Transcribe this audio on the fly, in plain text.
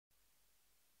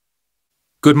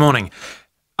Good morning.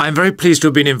 I'm very pleased to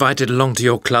have been invited along to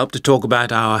your club to talk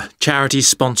about our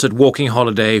charity-sponsored walking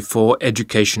holiday for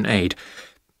education aid.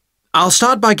 I'll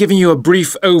start by giving you a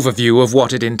brief overview of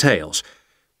what it entails.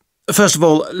 First of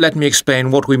all, let me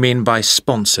explain what we mean by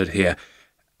sponsored here.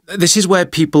 This is where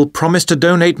people promise to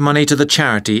donate money to the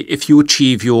charity if you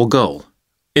achieve your goal,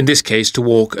 in this case to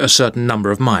walk a certain number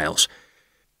of miles.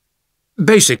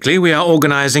 Basically, we are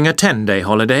organising a 10-day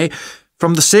holiday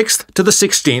from the 6th to the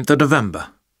 16th of November,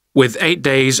 with 8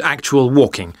 days actual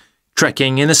walking,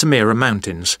 trekking in the Samira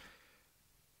Mountains.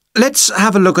 Let's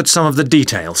have a look at some of the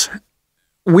details.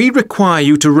 We require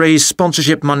you to raise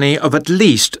sponsorship money of at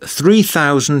least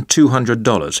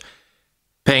 $3,200,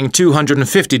 paying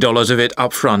 $250 of it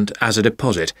up front as a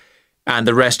deposit, and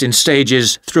the rest in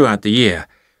stages throughout the year.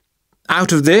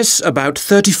 Out of this, about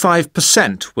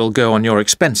 35% will go on your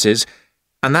expenses,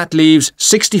 and that leaves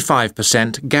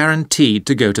 65% guaranteed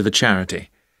to go to the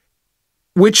charity.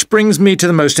 Which brings me to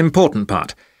the most important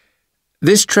part.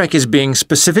 This trek is being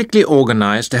specifically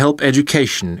organised to help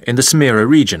education in the Samira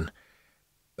region.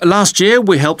 Last year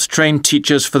we helped train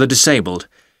teachers for the disabled,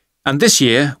 and this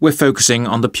year we're focusing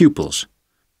on the pupils.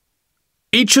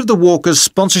 Each of the walkers'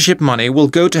 sponsorship money will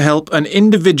go to help an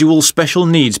individual special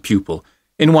needs pupil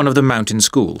in one of the mountain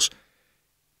schools.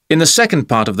 In the second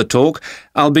part of the talk,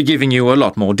 I'll be giving you a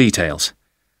lot more details.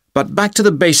 But back to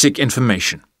the basic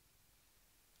information.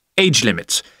 Age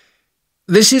limits.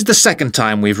 This is the second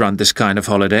time we've run this kind of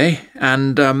holiday,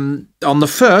 and on the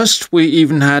first we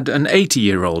even had an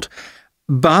 80-year-old.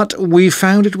 But we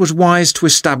found it was wise to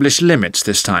establish limits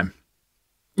this time.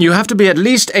 You have to be at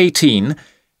least 18,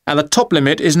 and the top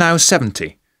limit is now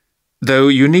 70, though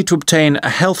you need to obtain a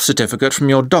health certificate from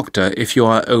your doctor if you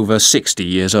are over 60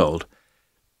 years old.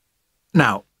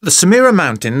 Now, the Samira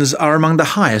Mountains are among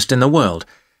the highest in the world,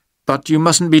 but you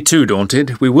mustn't be too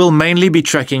daunted. We will mainly be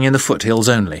trekking in the foothills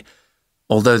only,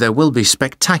 although there will be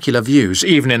spectacular views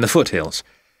even in the foothills.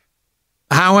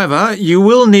 However, you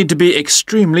will need to be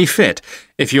extremely fit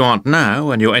if you aren't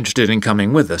now and you're interested in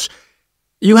coming with us.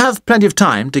 You have plenty of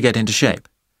time to get into shape.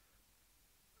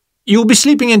 You'll be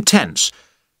sleeping in tents,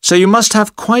 so you must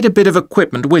have quite a bit of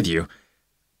equipment with you,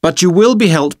 but you will be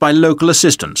helped by local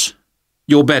assistants.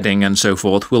 Your bedding and so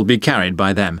forth will be carried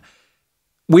by them.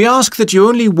 We ask that you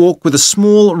only walk with a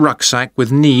small rucksack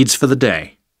with needs for the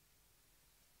day.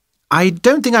 I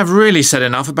don't think I've really said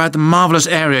enough about the marvellous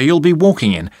area you'll be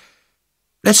walking in.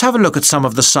 Let's have a look at some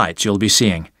of the sights you'll be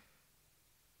seeing.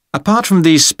 Apart from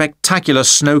these spectacular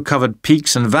snow-covered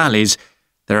peaks and valleys,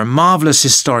 there are marvellous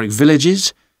historic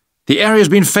villages. The area's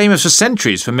been famous for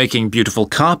centuries for making beautiful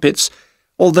carpets,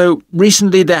 although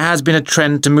recently there has been a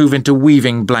trend to move into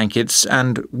weaving blankets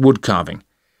and wood carving.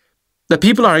 The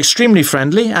people are extremely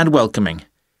friendly and welcoming.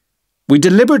 We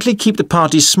deliberately keep the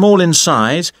party small in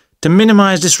size to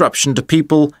minimise disruption to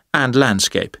people and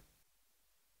landscape.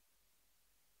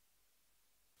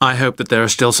 I hope that there are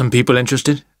still some people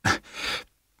interested.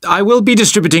 I will be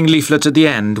distributing leaflets at the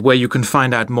end where you can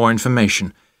find out more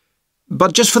information.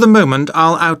 But just for the moment,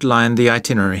 I'll outline the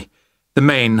itinerary, the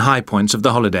main high points of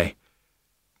the holiday.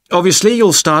 Obviously,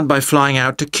 you'll start by flying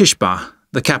out to Kishba,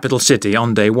 the capital city,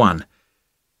 on day 1.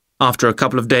 After a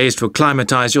couple of days to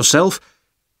acclimatise yourself,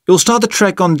 you'll start the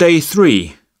trek on day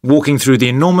 3, walking through the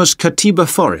enormous Katiba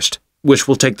forest, which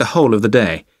will take the whole of the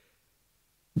day.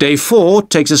 Day 4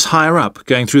 takes us higher up,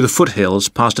 going through the foothills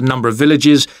past a number of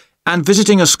villages and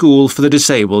visiting a school for the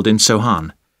disabled in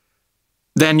Sohan.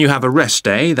 Then you have a rest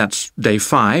day, that's day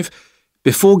 5,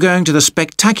 before going to the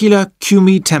spectacular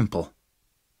Kumi Temple,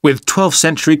 with 12th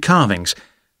century carvings,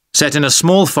 set in a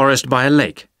small forest by a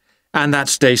lake, and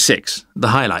that's day 6, the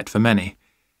highlight for many.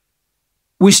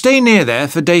 We stay near there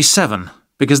for day 7,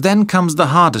 because then comes the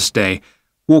hardest day,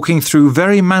 walking through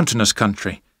very mountainous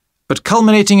country, but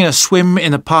culminating in a swim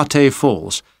in the Pate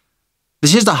Falls.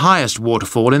 This is the highest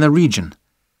waterfall in the region.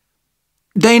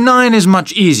 Day 9 is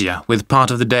much easier, with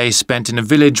part of the day spent in a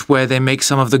village where they make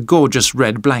some of the gorgeous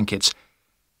red blankets.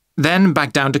 Then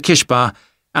back down to Kishba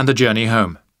and the journey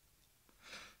home.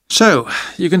 So,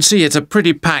 you can see it's a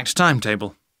pretty packed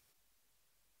timetable.